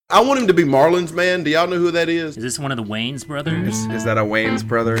I want him to be Marlins man. Do y'all know who that is? Is this one of the Wayans brothers? Is that a Wayans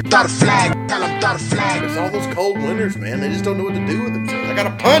brother? Throw the flag, tell him throw the flag. It's all those cold winters, man. They just don't know what to do with themselves. I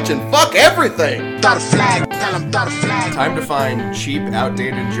gotta punch and fuck everything. Throw the flag, tell him throw the flag. Time to find cheap,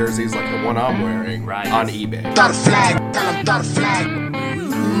 outdated jerseys like the one I'm wearing on eBay. Throw the flag, tell him throw the flag.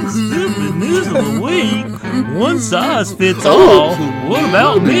 Stupid news of the week. One size fits all. What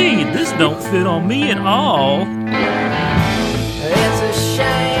about me? This don't fit on me at all. It's a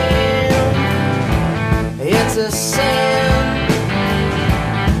shame. It's a sin.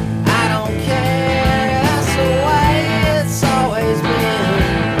 I don't care. That's the way it's always been.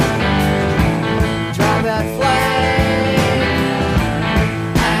 Drop that flag.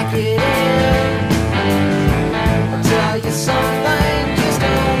 Pack it in. I'll tell you something.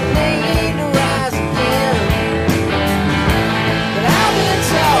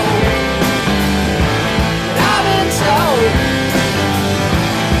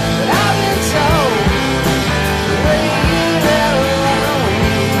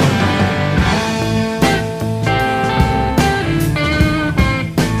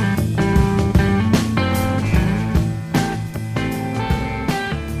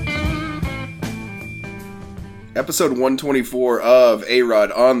 Episode 124 of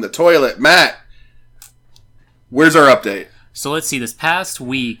A-Rod on the Toilet. Matt, where's our update? So let's see, this past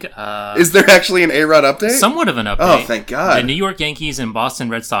week... is there actually an A-Rod update? Somewhat of an update. Oh, thank God. The New York Yankees and Boston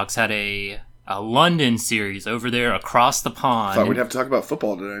Red Sox had a London series over there across the pond. Thought we'd have to talk about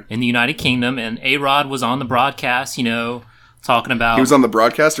football today. In the United Kingdom, and A-Rod was on the broadcast, talking about... He was on the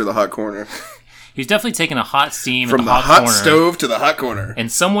broadcast or the hot corner? He was definitely taking a hot steam from at the hot corner. From the hot stove to the hot corner. And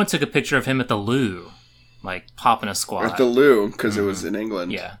someone took a picture of him at the loo. Like, popping a squat. At the loo, because it was in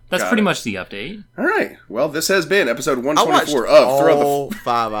England. Yeah, that's pretty much the update. All right. Well, this has been episode 124 of all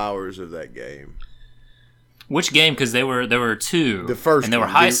 5 hours of that game. Which game? Because there were two. The first and they were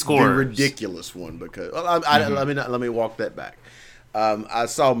one, high scores. The ridiculous one. Because let me walk that back. I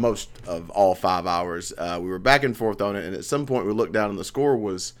saw most of all 5 hours. We were back and forth on it, and at some point we looked down and the score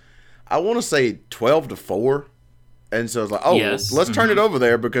was, I want to say 12-4. And so I was like, yes. Well, let's turn it over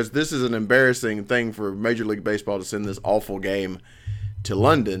there because this is an embarrassing thing for Major League Baseball to send this awful game to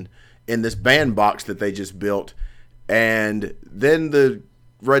London in this bandbox that they just built. And then the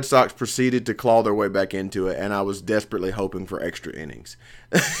Red Sox proceeded to claw their way back into it, and I was desperately hoping for extra innings.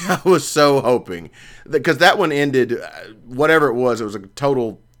 I was so hoping. Because that one ended, whatever it was a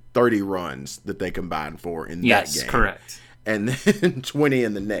total 30 runs that they combined for in that game. Yes, correct. And then 20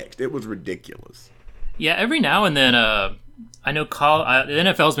 in the next. It was ridiculous. Yeah, every now and then, I know the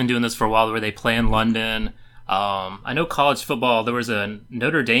NFL's been doing this for a while where they play in London. I know college football, there was a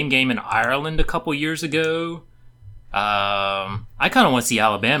Notre Dame game in Ireland a couple years ago. I kind of want to see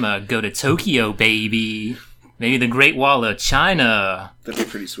Alabama go to Tokyo, baby. Maybe the Great Wall of China. That'd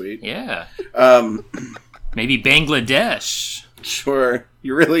be pretty sweet. Yeah. Maybe Bangladesh. Sure.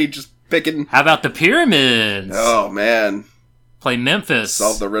 You're really just picking... How about the pyramids? Oh, man. Play Memphis.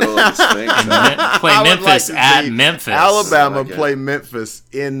 Solve the riddle of the Sphinx. Play Memphis at Memphis. Alabama play Memphis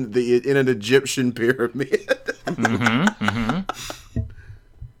in an Egyptian pyramid.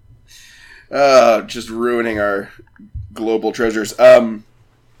 Just ruining our global treasures.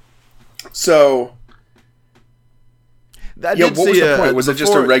 So. What was the point? Was it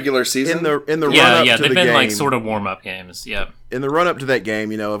just a regular season? In the run up to the game. They've been like sort of warm up games. Yeah. In the run up to that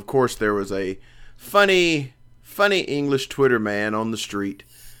game, of course there was a funny English Twitter man on the street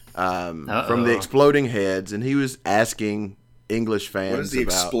from the Exploding Heads, and he was asking English fans what is the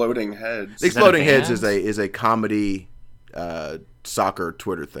about Exploding Heads. The Exploding Heads is a comedy soccer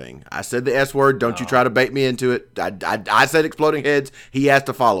Twitter thing. I said the S word. Don't you try to bait me into it. I said Exploding Heads. He asked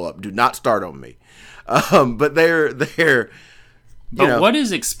a follow up. Do not start on me. But they're. But what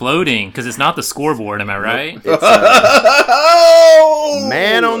is exploding? Because it's not the scoreboard. Am I right? It's a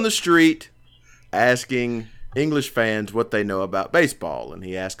man on the street asking English fans what they know about baseball, and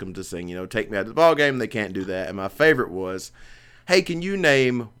he asked them to sing, Take Me Out to the Ball Game. They can't do that. And my favorite was, hey, can you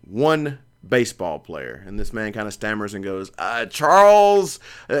name one baseball player? And this man kind of stammers and goes, Charles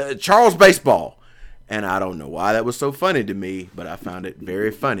Baseball. And I don't know why that was so funny to me, but I found it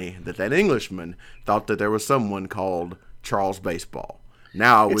very funny that Englishman thought that there was someone called Charles Baseball.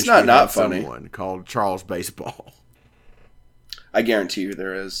 Now I wish we had someone called Charles Baseball. I guarantee you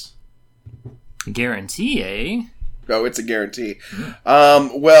there is. Guarantee, eh? Oh, it's a guarantee.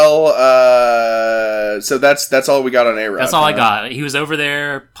 So that's all we got on A-Rod. That's all I got. He was over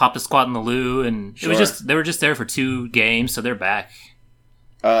there, popped a squat in the loo, and it was they were just there for 2 games, so they're back.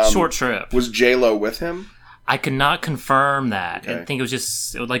 Short trip. Was J-Lo with him? I could not confirm that. Okay. I think it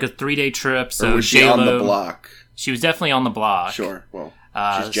was like a 3-day trip. So or was she on the block? She was definitely on the block. Sure. Well,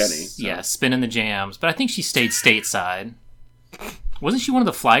 She's Jenny. So. Yeah, spinning the jams. But I think she stayed stateside. Wasn't she one of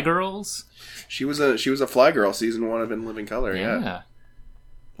the Fly Girls? She was a Fly Girl season 1 of In Living Color. Yeah.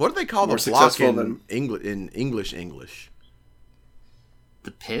 What do they call More the block successful in English?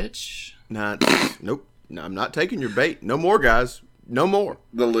 The pitch? Nope. No, I'm not taking your bait. No more, guys. No more.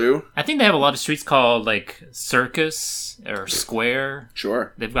 The Lou. I think they have a lot of streets called like Circus or Square.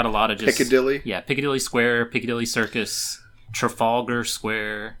 Sure. They've got a lot of just Piccadilly. Yeah, Piccadilly Square, Piccadilly Circus, Trafalgar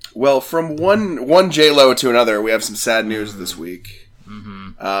Square. Well, from one J-Lo to another, we have some sad news this week.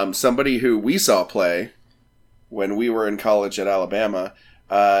 Mm-hmm. Somebody who we saw play when we were in college at Alabama,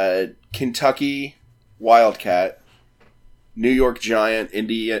 Kentucky Wildcat, New York Giant,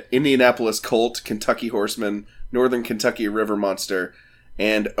 Indianapolis Colt, Kentucky Horseman, Northern Kentucky River Monster,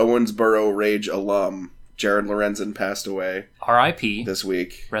 and Owensboro Rage alum Jared Lorenzen passed away R.I.P. this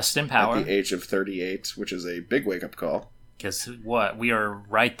week. Rest in power. At the age of 38, which is a big wake-up call. Guess what? We are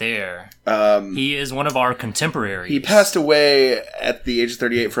right there. He is one of our contemporaries. He passed away at the age of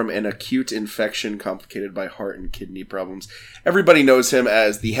 38 from an acute infection complicated by heart and kidney problems. Everybody knows him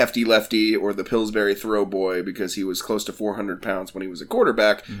as the Hefty Lefty or the Pillsbury Throwboy because he was close to 400 pounds when he was a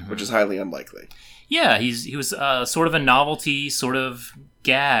quarterback, which is highly unlikely. Yeah, he was sort of a novelty, sort of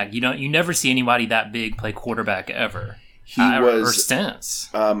gag. You never see anybody that big play quarterback ever. Or since.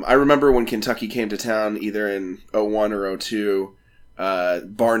 I remember when Kentucky came to town, either in 01 or 02,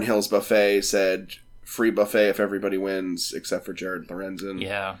 Barnhill's Buffet said, free buffet if everybody wins, except for Jared Lorenzen.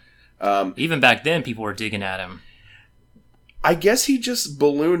 Yeah. Even back then, people were digging at him. I guess he just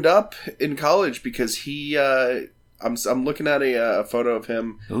ballooned up in college because he... I'm looking at a photo of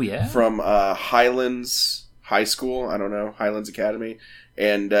him from Highlands High School. I don't know, Highlands Academy.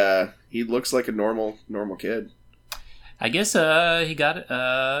 And he looks like a normal kid. I guess he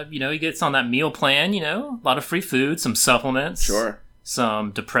got, he gets on that meal plan, a lot of free food, some supplements. Sure.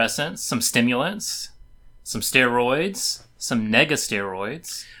 Some depressants, some stimulants, some steroids, some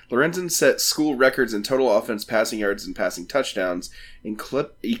negasteroids. Lorenzen set school records in total offense, passing yards, and passing touchdowns,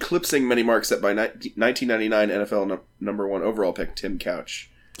 eclipsing many marks set by 1999 NFL number 1 overall pick Tim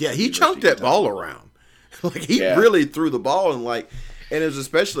Couch. Yeah, he chunked that ball around. He really threw the ball and it was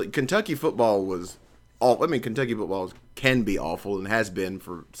especially Kentucky football was Kentucky football can be awful and has been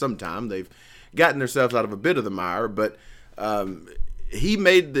for some time. They've gotten themselves out of a bit of the mire, but he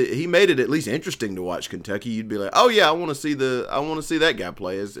made it at least interesting to watch Kentucky. You'd be like, oh yeah, I want to see that guy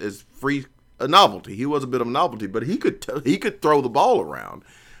play as free a novelty. He was a bit of a novelty, but he could throw the ball around.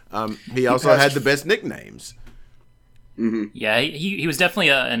 He also had the best nicknames. Mm-hmm. Yeah, he was definitely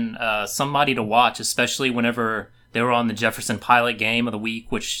somebody to watch, especially whenever they were on the Jefferson Pilot game of the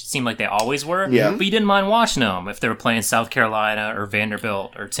week, which seemed like they always were. Yeah. But you didn't mind watching them if they were playing South Carolina or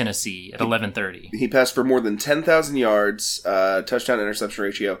Vanderbilt or Tennessee at 11:30. He passed for more than 10,000 yards, touchdown interception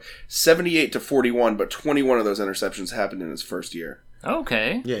ratio 78-41, but 21 of those interceptions happened in his first year.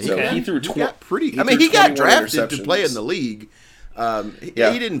 Okay. Yeah, he threw he got drafted to play in the league. He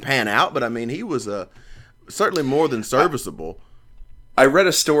didn't pan out, but he was certainly more than serviceable. I read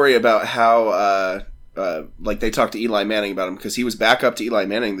a story about how they talked to Eli Manning about him because he was back up to Eli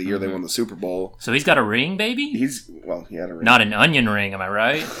Manning the year they won the Super Bowl. So he's got a ring, baby? He had a ring. Not an onion ring, am I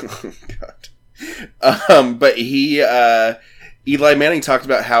right? Oh, God. But Eli Manning talked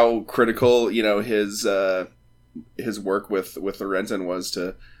about how critical, his work with Lorenzen was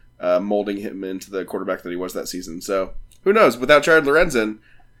to molding him into the quarterback that he was that season. So who knows? Without Jared Lorenzen,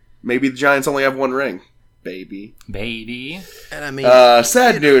 maybe the Giants only have one ring. Baby. And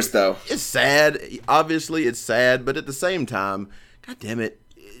sad news though. It's sad. Obviously, it's sad, but at the same time, God damn it,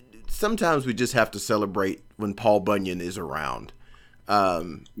 sometimes we just have to celebrate when Paul Bunyan is around.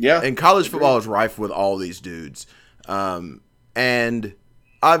 And college football is rife with all these dudes. And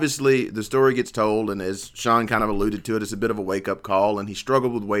obviously, the story gets told, and as Sean kind of alluded to it, it's a bit of a wake-up call, and he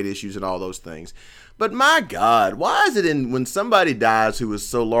struggled with weight issues and all those things. But my God, why is it when somebody dies who is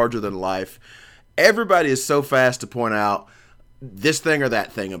so larger than life, everybody is so fast to point out this thing or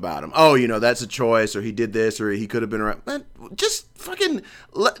that thing about him. Oh, that's a choice, or he did this, or he could have been around. Man, just fucking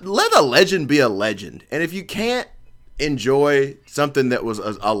let a legend be a legend. And if you can't enjoy something that was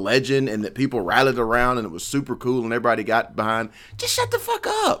a legend and that people rallied around and it was super cool and everybody got behind, just shut the fuck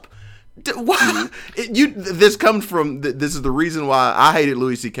up. Why? This comes from. This is the reason why I hated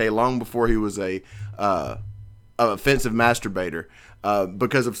Louis C.K. long before he was a offensive masturbator.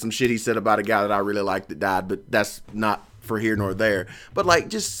 Because of some shit he said about a guy that I really liked that died, but that's not for here nor there. But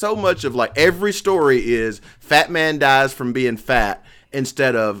just so much of every story is fat man dies from being fat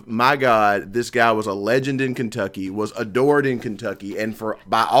instead of, my God, this guy was a legend in Kentucky, was adored in Kentucky, and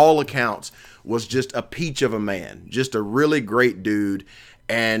by all accounts was just a peach of a man, just a really great dude,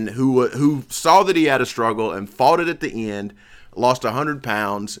 and who saw that he had a struggle and fought it at the end, lost 100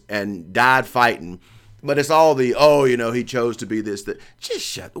 pounds, and died fighting. But it's all the, he chose to be this, that. Just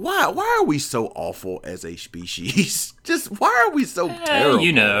shut. Why are we so awful as a species? Just, why are we so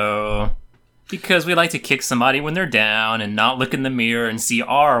terrible? Because we like to kick somebody when they're down and not look in the mirror and see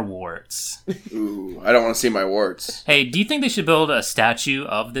our warts. Ooh, I don't want to see my warts. Hey, do you think they should build a statue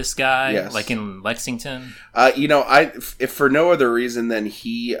of this guy, Yes. like in Lexington? If for no other reason than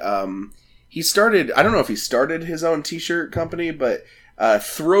he started, I don't know if he started his own t-shirt company, but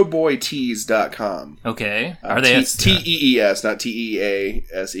throwboytees.com. Okay. Are they Tees, not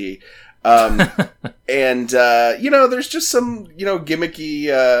Tease. And there's just some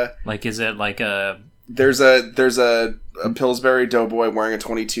gimmicky like, is it like a there's a Pillsbury Doughboy wearing a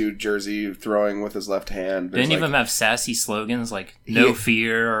 22 jersey throwing with his left hand. Didn't even have sassy slogans like no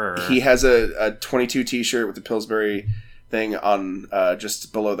fear or he has a 22 t-shirt with the Pillsbury thing on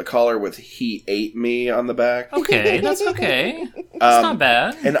just below the collar with "He ate me" on the back. Okay, that's okay. That's not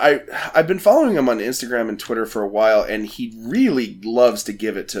bad. And I've been following him on Instagram and Twitter for a while, and he really loves to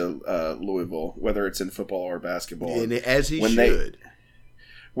give it to Louisville, whether it's in football or basketball. And as he should.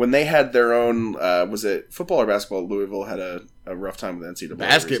 When they had their own, was it football or basketball? Louisville had a rough time with NCAA.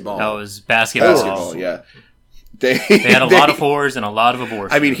 Basketball. No, it was basketball. Basketball, yeah. They had a lot of whores and a lot of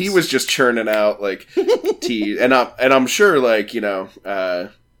abortions. I mean, he was just churning out like tea, and I'm sure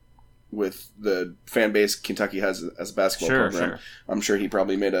with the fan base Kentucky has as a basketball program, I'm sure he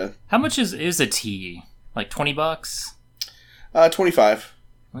probably made a. How much is a tee? Like $20? 25.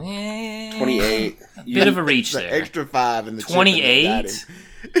 28. A bit of a reach there. Extra 5 in the 28.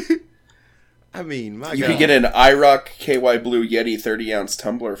 I mean, my you God. could get an IROC KY Blue Yeti 30-ounce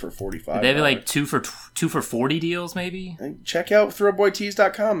tumbler for $45. They have like two for 40 deals, maybe. Check out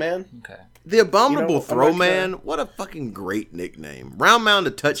throwboytees.com, man. Okay. The Abominable Throw Man, what a fucking great nickname. Round Mound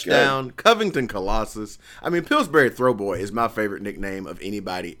to Touchdown, Covington Colossus. I mean, Pillsbury Throwboy is my favorite nickname of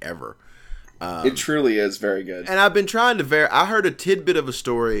anybody ever. It truly is very good. And I've been trying to I heard a tidbit of a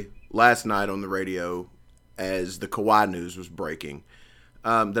story last night on the radio as the Kawhi news was breaking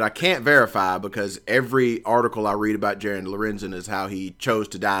that I can't verify because every article I read about Jared Lorenzen is how he chose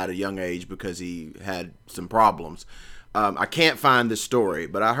to die at a young age because he had some problems. I can't find this story,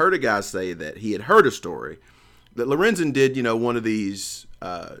 but I heard a guy say that he had heard a story that Lorenzen did, one of these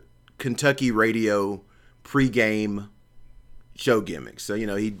Kentucky radio pregame show gimmicks. So,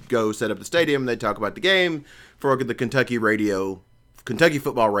 he'd go set up the stadium and they'd talk about the game for the Kentucky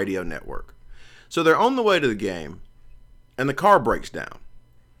Football Radio Network. So they're on the way to the game and the car breaks down.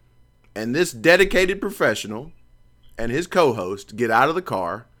 And this dedicated professional and his co-host get out of the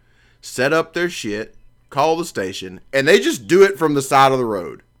car, set up their shit, call the station, and they just do it from the side of the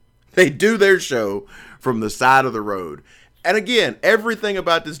road. They do their show from the side of the road. And again, everything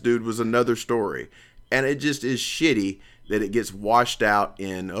about this dude was another story. And it just is shitty that it gets washed out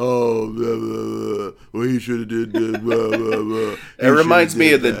in, blah, blah, blah. Well, he should have did that, blah, blah, blah. It reminds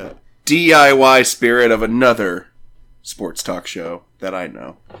me of the DIY spirit of another sports talk show that I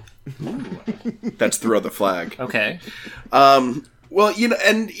know. That's Throw the Flag. Okay. Well,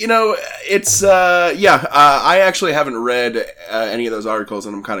 it's I actually haven't read any of those articles,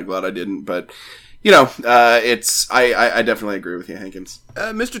 and I'm kind of glad I didn't. But I definitely agree with you, Hankins.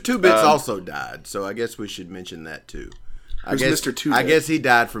 Mr. Two Bits also died, so I guess we should mention that too. Who's Mr. Two Bit? I guess he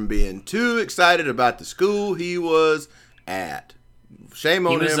died from being too excited about the school he was at. Shame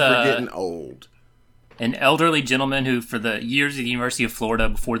on him for getting old. An elderly gentleman who, for the years at the University of Florida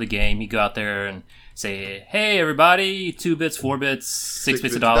before the game, he'd go out there and say, "Hey, everybody, 2 bits, 4 bits, 6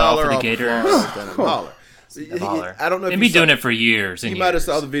 bits, $1 off for the Gators." I don't know if they've been doing it for years. You might have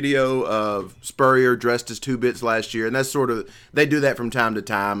saw the video of Spurrier dressed as 2 Bits last year, and that's they do that from time to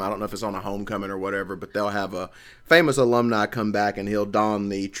time. I don't know if it's on a homecoming or whatever, but they'll have a famous alumni come back and he'll don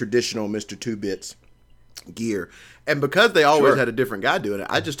the traditional Mr. 2 Bits gear. And because they always had a different guy doing it,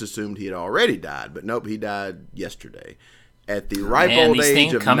 I just assumed he had already died. But nope, he died yesterday at the ripe old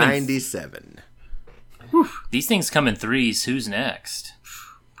age of 97. These things come in threes. Who's next?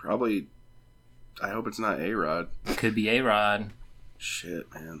 Probably, I hope it's not A-Rod. Could be A-Rod.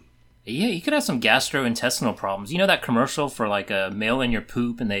 Shit, man. Yeah, you could have some gastrointestinal problems. You know that commercial for like a mail in your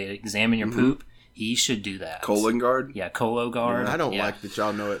poop and they examine your poop? He should do that. Cologuard? Yeah, Cologuard. I don't like that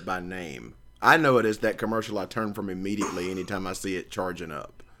y'all know it by name. I know it as that commercial I turn from immediately anytime I see it charging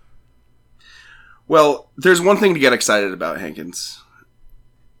up. Well, there's one thing to get excited about, Hankins.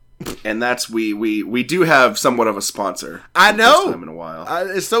 And that's we do have somewhat of a sponsor. I know. First time in a while.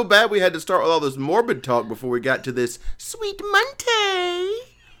 It's so bad we had to start with all this morbid talk before we got to this sweet Monty.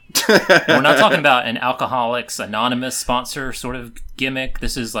 We're not talking about an Alcoholics Anonymous sponsor sort of gimmick.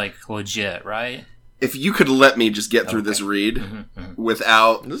 This is like legit, right? If you could let me just get through this read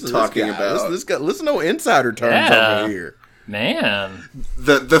without talking about this guy. Listen to insider terms over here. Man.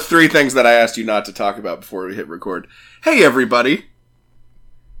 The three things that I asked you not to talk about before we hit record. Hey, everybody.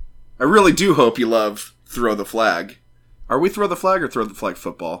 I really do hope you love Throw the Flag. Are we Throw the Flag or Throw the Flag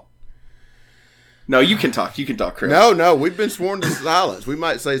football? No, you can talk. You can talk, Chris. No, we've been sworn to silence. We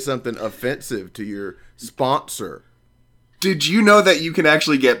might say something offensive to your sponsor. Did you know that you can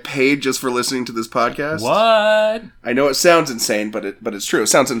actually get paid just for listening to this podcast? What? I know it sounds insane, but it's true. It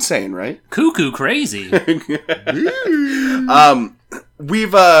sounds insane, right? Cuckoo crazy.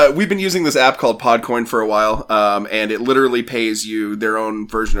 We've been using this app called Podcoin for a while, and it literally pays you their own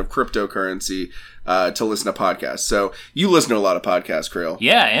version of cryptocurrency to listen to podcasts. So you listen to a lot of podcasts, Krill.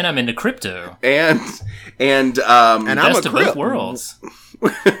 Yeah, and I'm into crypto. And I'm Best a of both worlds.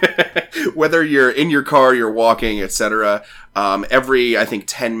 Whether you're in your car, you're walking, etc. Every, I think,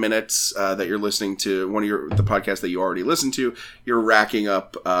 10 minutes that you're listening to one of the podcasts that you already listened to, you're racking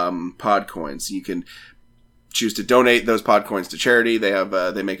up pod coins. You can choose to donate those pod coins to charity.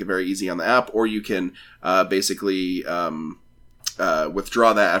 They make it very easy on the app, or you can basically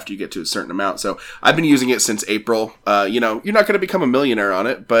withdraw that after you get to a certain amount. So I've been using it since April. You're not going to become a millionaire on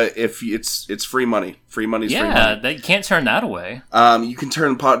it, but if it's free money. Free money's free money. Yeah, you can't turn that away. You can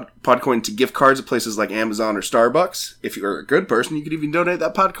turn Podcoin to gift cards at places like Amazon or Starbucks. If you're a good person, you could even donate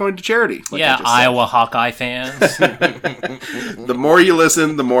that Podcoin to charity. Like Iowa Hawkeye fans. The more you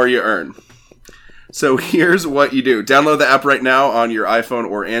listen, the more you earn. So here's what you do. Download the app right now on your iPhone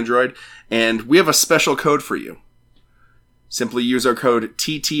or Android, and we have a special code for you. Simply use our code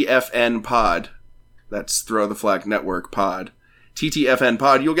TTFNPOD. That's Throw the Flag Network Pod.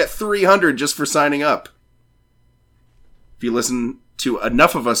 TTFNPOD. You'll get 300 just for signing up. If you listen to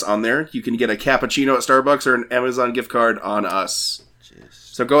enough of us on there, you can get a cappuccino at Starbucks or an Amazon gift card on us. Jeez.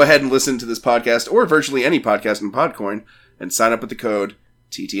 So go ahead and listen to this podcast, or virtually any podcast in Podcoin, and sign up with the code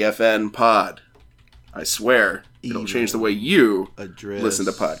TTFNPOD. I swear, it'll change the way you listen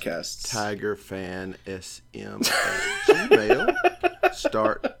to podcasts. TigerFanSM@gmail.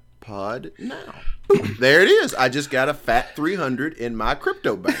 Start pod now. There it is. I just got a fat 300 in my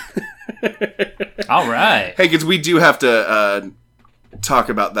crypto bank. All right. Hey, kids, we do have to talk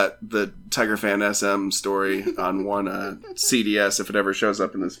about the Tiger Fan SM story on one CDS if it ever shows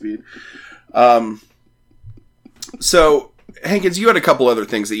up in this feed. So, Hankins, you had a couple other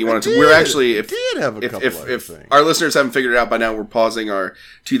things that you wanted to. We're actually, if our listeners haven't figured it out by now, we're pausing our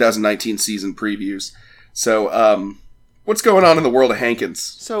 2019 season previews. So, what's going on in the world of Hankins?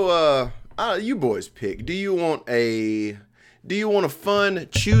 So, you boys pick. Do you want a fun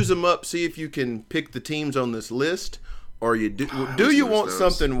choose them up, see if you can pick the teams on this list, or do you want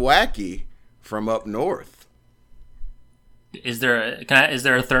something wacky from up north? Is there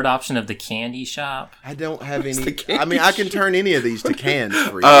a third option of the candy shop? I don't have any. I mean, I can turn any of these to cans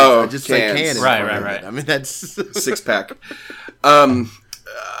for you. Oh, I just say cans. Right. I mean, that's 6-pack.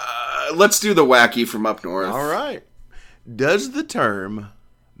 Let's do the wacky from up north. All right. Does the term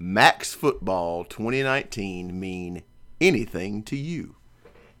Max Football 2019 mean anything to you?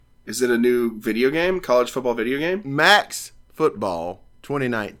 Is it a new video game? College football video game? Max Football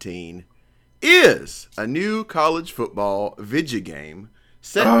 2019 is a new college football video game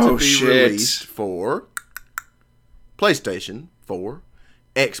set to be released for PlayStation 4,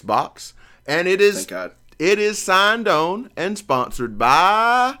 Xbox, and it is signed on and sponsored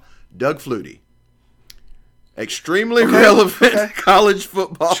by Doug Flutie. Extremely relevant college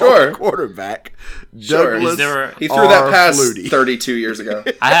football quarterback. Douglas he threw that pass Flutie. 32 years ago.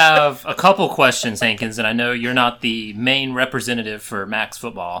 I have a couple questions, Hankins, and I know you're not the main representative for Max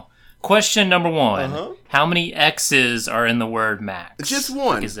Football. Question number one: How many X's are in the word Max? Just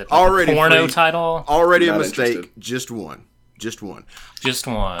one. Like, is it already a porno title? Already Not a mistake. interested. Just one. Just one.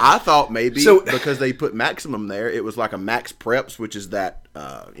 I thought maybe because they put maximum there, it was like a Max Preps, which is that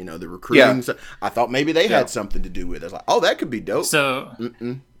the recruiting. Yeah. So I thought maybe they had something to do with it. I was like, oh, that could be dope. So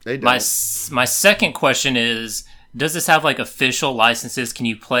they don't. my second question is: does this have like official licenses? Can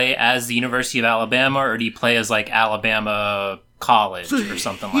you play as the University of Alabama, or do you play as like Alabama College or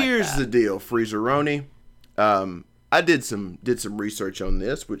something like that? Here's the deal, Freezeroni. I did some research on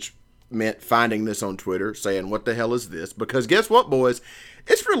this, which meant finding this on Twitter, saying, what the hell is this? Because guess what, boys?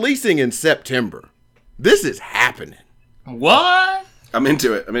 It's releasing in September. This is happening. What? I'm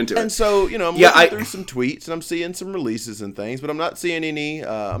into it. And so, I'm looking through some tweets, and I'm seeing some releases and things, but I'm not seeing any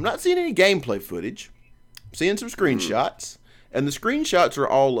gameplay footage. I'm seeing some screenshots, and the screenshots are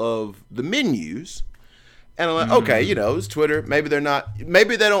all of the menus. And I'm like, okay, it's Twitter. Maybe they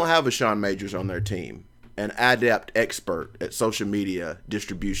don't have a Sean Majors on their team, an adept expert at social media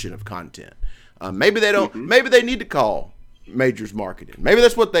distribution of content. Maybe they don't. Maybe they need to call Majors Marketing. Maybe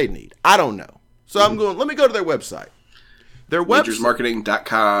that's what they need. I don't know. So I'm going. Let me go to their website. Their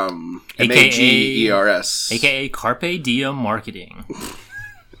Majorsmarketing.com. Magers. AKA Carpe Diem Marketing.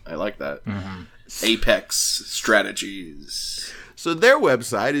 I like that. Apex Strategies. So their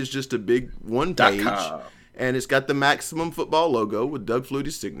website is just a big one page, and it's got the Maximum Football logo with Doug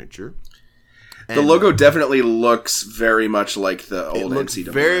Flutie's signature. And the logo definitely looks very much like the old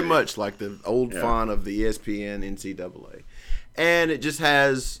NCAA. Very much like the old font of the ESPN NCAA. And it just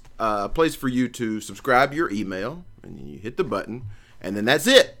has a place for you to subscribe your email, and you hit the button, and then that's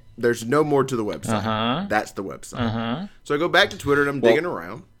it. There's no more to the website. That's the website. So I go back to Twitter, and I'm digging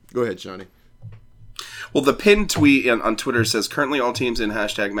around. Go ahead, Shawnee. Well, the pinned tweet on Twitter says, currently all teams in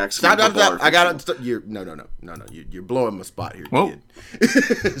hashtag maximum football. I got it. No. You're blowing my spot here,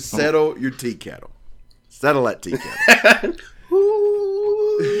 kid. Settle your tea kettle. Settle that tea kettle.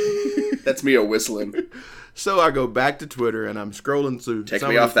 That's me whistling. So I go back to Twitter, and I'm scrolling through. Take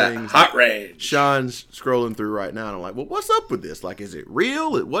me off that hot rage. Sean's scrolling through right now, and I'm like, well, what's up with this? Like, is it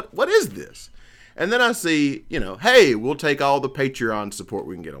real? What is this? And then I see, hey, we'll take all the Patreon support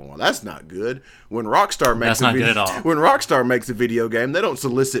we can get on. Well, that's not good. When Rockstar makes a video game, they don't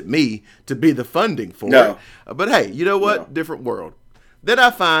solicit me to be the funding for it. But hey, you know what? No. Different world. Then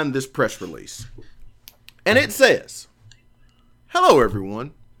I find this press release. And it says, hello,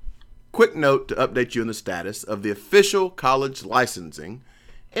 everyone. Quick note to update you on the status of the official college licensing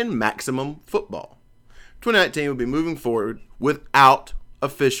in Maximum Football. 2019 will be moving forward without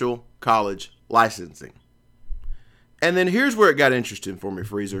official college licensing. And then here's where it got interesting for me,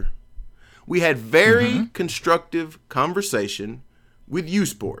 Freezer. We had very constructive conversation with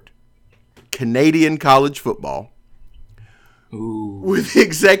U-Sport, Canadian college football, with the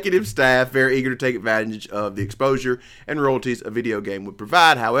executive staff very eager to take advantage of the exposure and royalties a video game would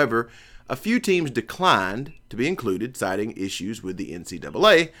provide. However, a few teams declined to be included, citing issues with the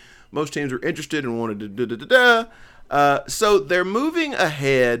NCAA. Most teams were interested and wanted to so they're moving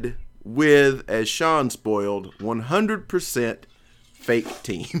ahead with, as Sean spoiled, 100% fake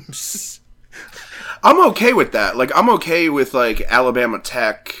teams. I'm okay with that. Like, I'm okay with, like, Alabama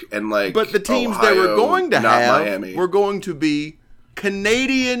Tech and, like, but the teams Ohio, that we're going to have Miami. Were going to be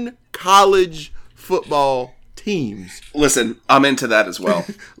Canadian college football teams. Listen, I'm into that as well.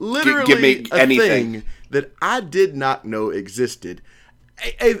 Literally give me anything. Thing that I did not know existed.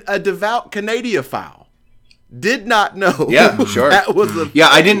 A devout Canadiophile did not know. Yeah, sure. That was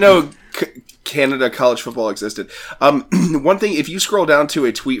I didn't know Canada college football existed. One thing, if you scroll down to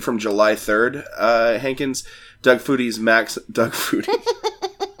a tweet from July 3rd, Hankins, Doug Flutie's Doug Flutie.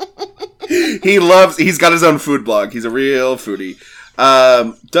 He's got his own food blog. He's a real foodie.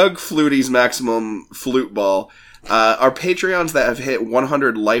 Doug Flutie's Maximum Flute Ball are Patreons that have hit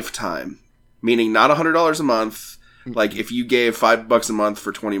 100 lifetime, meaning not $100 a month. Like, if you gave $5 a month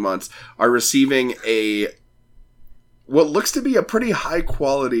for 20 months, are receiving what looks to be a pretty high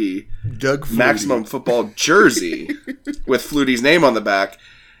quality Doug Flutie Maximum Football jersey with Flutie's name on the back.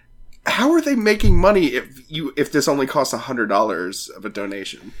 How are they making money if this only costs $100 of a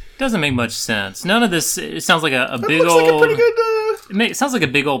donation? Doesn't make much sense. None of this. It sounds like a big old. Like a pretty good, it sounds like a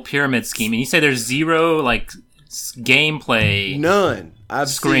big old pyramid scheme. And you say there's zero gameplay. None. I've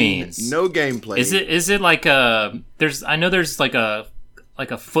screens. Seen no gameplay. Is it like a? I know there's like a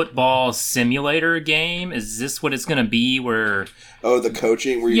football simulator game. Is this what it's going to be? Where the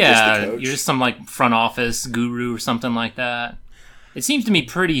coaching? Where you're just the coach? You're just some like front office guru or something like that. It seems to me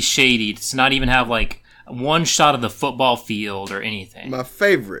pretty shady to not even have like one shot of the football field or anything. My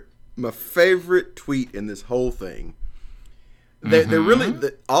favorite tweet in this whole thing. They're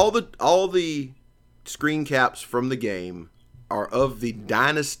really all the screen caps from the game are of the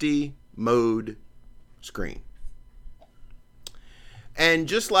Dynasty mode screen. And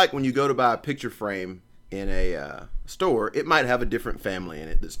just like when you go to buy a picture frame in a store, it might have a different family in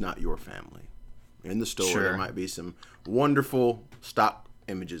it that's not your family. In the store, There might be some wonderful stock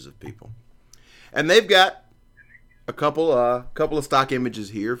images of people. And they've got a couple of stock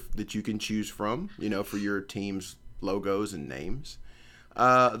images here that you can choose from, for your team's logos and names.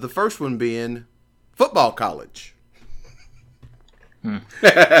 The first one being football college. And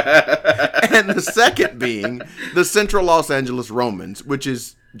the second being the Central Los Angeles Romans, which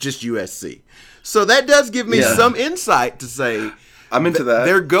is just USC. So that does give me some insight to say I'm into that.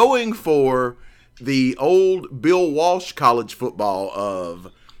 They're going for the old Bill Walsh college football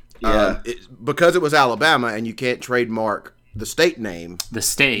of because it was Alabama and you can't trademark the state name. The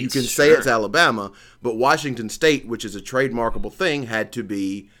state. You can say it's Alabama, but Washington State, which is a trademarkable thing, had to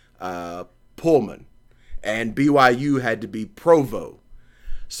be Pullman, and BYU had to be Provo.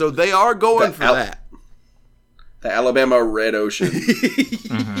 So they are going for that. The Alabama Red Ocean.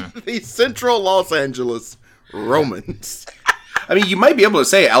 The Central Los Angeles Romans. I mean, you might be able to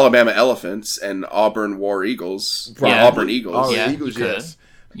say Alabama Elephants and Auburn War Eagles. Yeah. Auburn Eagles. Yeah, Eagles, you could. yes.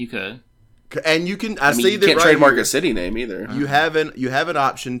 You could. And you can. I mean, see you that can't right trademark here. a city name either. You have an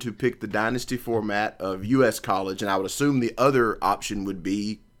option to pick the dynasty format of U.S. college, and I would assume the other option would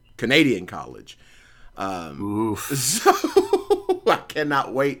be Canadian college. Oof. So I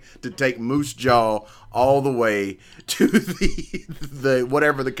cannot wait to take Moose Jaw all the way to the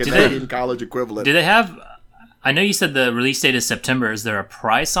whatever the Canadian college equivalent. Do they have? I know you said the release date is September. Is there a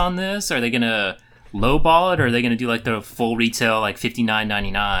price on this? Are they gonna lowball it, or are they gonna do like the full retail, like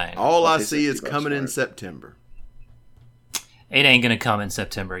 $59.99? All I Okay, see is 60 bucks coming for in it. September. It ain't gonna come in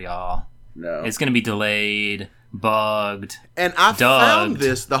September, y'all. No. It's gonna be delayed, bugged. And I found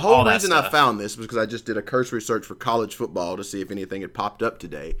this. The all whole that reason I stuff. found this was because I just did a cursory search for college football to see if anything had popped up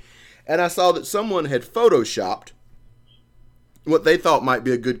today. And I saw that someone had photoshopped what they thought might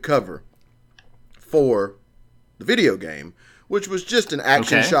be a good cover for the video game, which was just an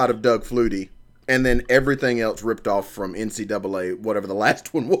action Okay. shot of Doug Flutie and then everything else ripped off from NCAA, whatever the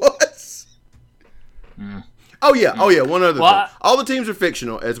last one was. Oh, yeah. One other Well, thing. All the teams are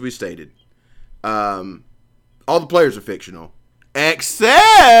fictional, as we stated. All the players are fictional,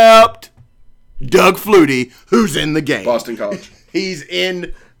 except Doug Flutie, who's in the game. Boston College. He's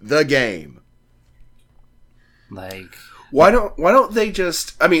in the game. Like, Why don't they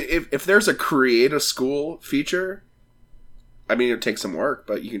just? I mean, if there's a create a school feature, I mean, it takes some work,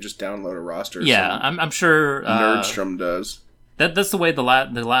 but you can just download a roster. yeah, I'm sure Nerdstrom does. that's the way the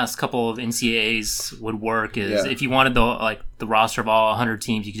last couple of NCAAs would work. Is Yeah. if you wanted the roster of all 100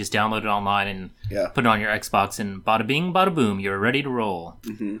 teams, you could just download it online and Yeah. put it on your Xbox, and bada bing, bada boom, you're ready to roll.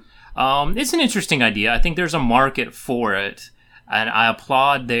 It's an interesting idea. I think there's a market for it, and I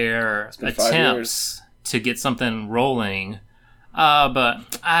applaud their been 5 attempts to get something rolling.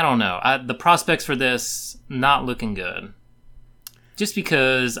 But I don't know. The prospects for this not looking good. Just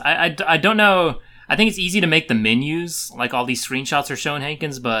because I don't know. I think it's easy to make the menus, like all these screenshots are showing,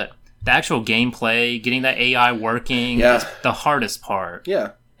 Hankins, but the actual gameplay, getting that AI working, Yeah. is the hardest part.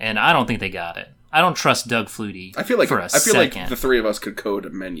 Yeah, And I don't think they got it. I don't trust Doug Flutie. I feel like for a second. like the three of us could code a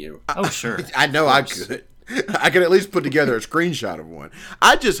menu. Oh, sure. I know I could. I could at least put together a screenshot of one.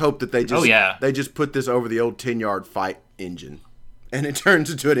 I just hope that they just they just put this over the old 10-yard fight engine, and it turns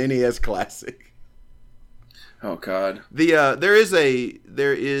into an NES classic. Oh God. There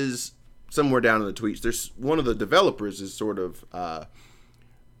is somewhere down in the tweets. There's one of the developers is sort of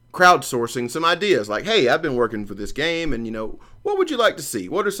crowdsourcing some ideas. Like, hey, I've been working for this game, and what would you like to see?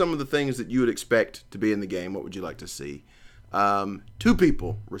 What are some of the things that you would expect to be in the game? What would you like to see? 2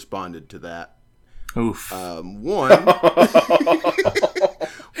 people responded to that. Oof. One.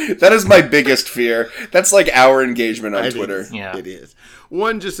 That is my biggest fear. That's like our engagement on It Twitter. is. Yeah. It is.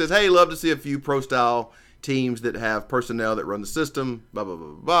 One just says, hey, love to see a few pro-style teams that have personnel that run the system, blah, blah, blah,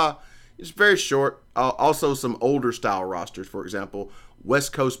 blah, blah. It's very short. Also some older style rosters, for example,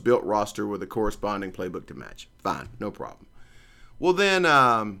 West Coast built roster with a corresponding playbook to match. Fine, no problem. Well, then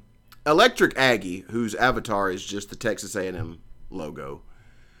Electric Aggie, whose avatar is just the Texas A&M logo,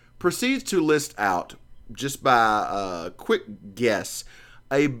 proceeds to list out, just by a quick guess,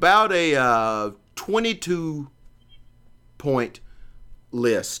 about a 22-point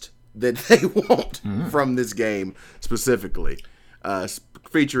list that they want from this game specifically,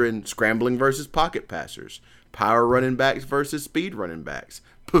 featuring scrambling versus pocket passers, power running backs versus speed running backs,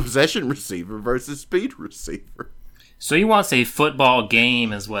 possession receiver versus speed receiver. So he wants a football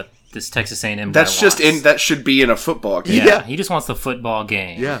game, is what this Texas A&M That's guy just wants. that should be in a football game. Yeah, he just wants the football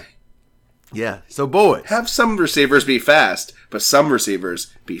game. Yeah. So boys, Have some receivers be fast, but some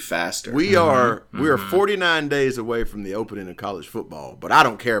receivers be faster. we are 49 days away from the opening of college football, but I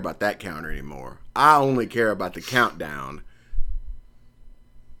don't care about that counter anymore. I only care about the countdown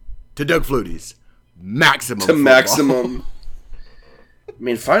to Doug Flutie's maximum. to football. maximum. I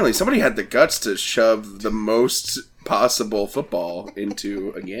mean, finally, somebody had the guts to shove the most possible football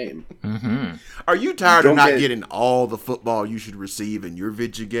into a game. Are you tired Don't of not get- getting all the football you should receive in your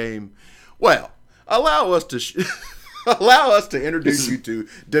video game? Well, allow us to introduce you to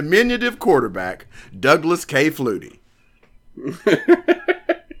diminutive quarterback Douglas K. Flutie.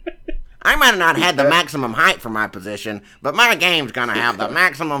 I might have not had the maximum height for my position, but my game's gonna have the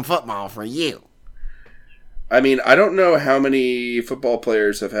maximum football for you. I mean, I don't know how many football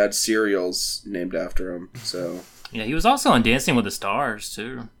players have had cereals named after them, so Yeah, he was also on Dancing with the Stars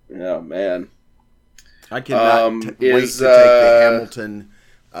too. Oh man, I cannot wait to take the Hamilton,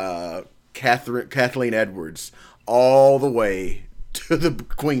 Kathleen Edwards all the way to the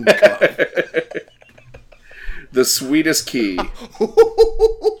Queen's Club. The sweetest key.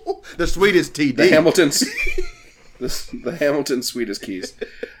 The sweetest TD. The Hamilton's. The Hamilton sweetest keys.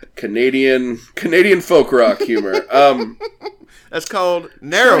 Canadian folk rock humor. That's called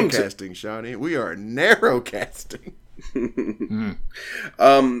narrowcasting, Shawnee. We are narrowcasting.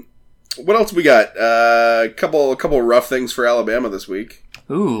 What else we got? A couple rough things for Alabama this week.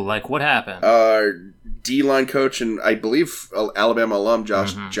 Ooh, like what happened? D-line coach and I believe Alabama alum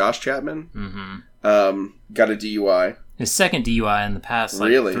Josh Chapman got a DUI. His second DUI in the past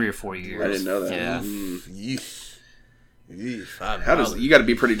 3 or 4 years. I didn't know that. Yeah. How does you got to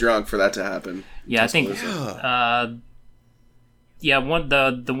be pretty drunk for that to happen? Yeah, I think. The one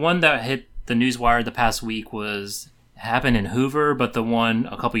that hit the newswire the past week happened in Hoover, but the one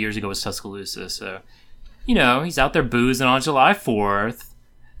a couple years ago was Tuscaloosa. So, he's out there boozing on July 4th,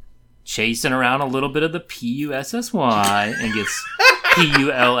 chasing around a little bit of the PUSSY, and gets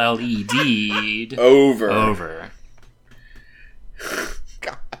PULLED'd over.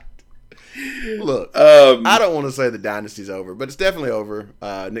 God. Look, I don't want to say the dynasty's over, but it's definitely over.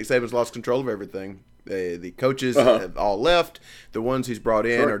 Nick Saban's lost control of everything. The coaches have all left. The ones he's brought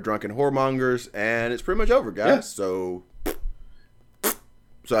in are drunken whoremongers, and it's pretty much over, guys. Yeah. So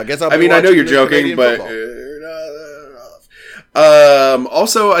I guess I know you're joking, but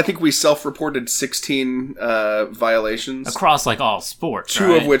also I think we self-reported 16 violations across like all sports,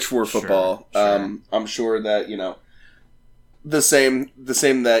 two of which were football. Sure. I'm sure that the same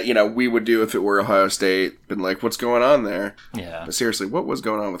that we would do if it were Ohio State. Been like, what's going on there? Yeah. But seriously, what was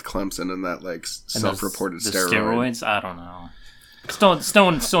going on with Clemson and that self-reported steroids? I don't know. Still no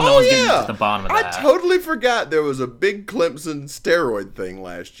one's getting to the bottom of that. I totally forgot there was a big Clemson steroid thing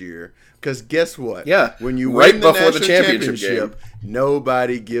last year. Because guess what? Yeah. When you right win the before national the championship game,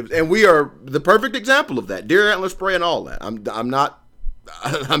 nobody gives. And we are the perfect example of that. Deer antler spray and all that. I'm not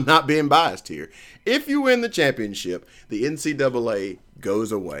being biased here. If you win the championship, the NCAA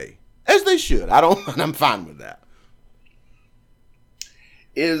goes away, as they should. I'm fine with that.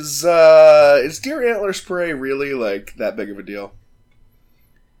 Is deer antler spray really like that big of a deal?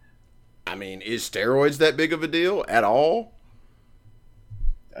 I mean, is steroids that big of a deal at all?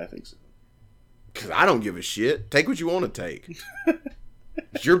 I think so. Because I don't give a shit. Take what you want to take.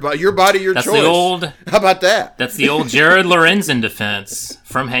 It's your body, your That's choice. How about that? That's the old Jared Lorenzen defense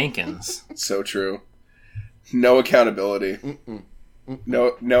from Hankins. So true. No accountability.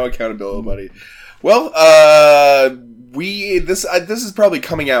 No accountability, buddy. Well, this is probably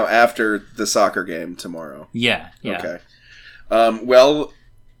coming out after the soccer game tomorrow. Yeah. Okay. Well,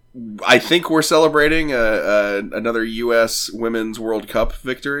 I think we're celebrating another U.S. Women's World Cup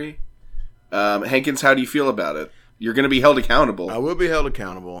victory. Hankins, how do you feel about it? You're going to be held accountable. I will be held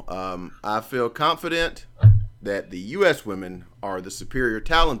accountable. I feel confident that the U.S. women are the superior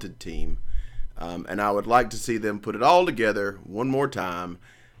talented team, and I would like to see them put it all together one more time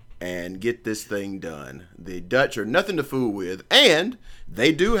and get this thing done. The Dutch are nothing to fool with, and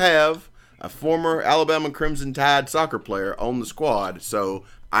they do have a former Alabama Crimson Tide soccer player on the squad, so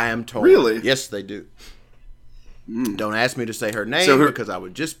I am told. Really? Yes, they do. Don't ask me to say her name because I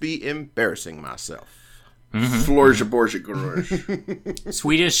would just be embarrassing myself. Florja Borja Garage.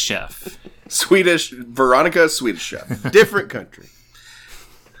 Swedish chef. Veronica Swedish chef. Different country.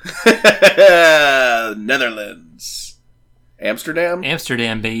 Netherlands.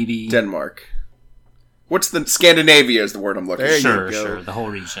 Amsterdam, baby. Denmark. What's the Scandinavia is the word I'm looking for. Sure, the whole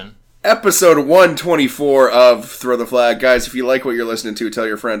region. Episode 124 of Throw the Flag. Guys, if you like what you're listening to, tell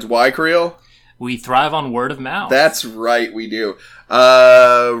your friends. Why, Creel? We thrive on word of mouth. That's right, we do.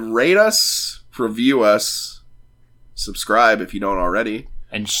 Rate us, review us, subscribe if you don't already.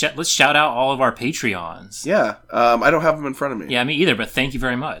 And let's shout out all of our Patreons. Yeah, I don't have them in front of me. Yeah, me either, but thank you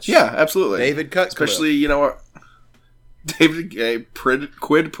very much. Yeah, absolutely. David Cutcliffe. Especially, David,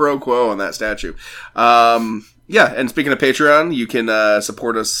 quid pro quo on that statue. Yeah, and speaking of Patreon, you can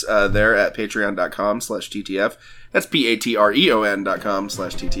support us there at patreon.com/TTF. That's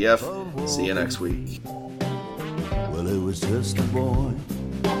patreon.com/TTF. See you next week. Well, it was just a boy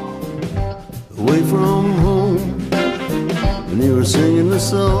away from home, and he was singing the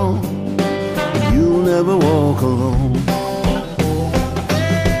song, "You'll never walk alone."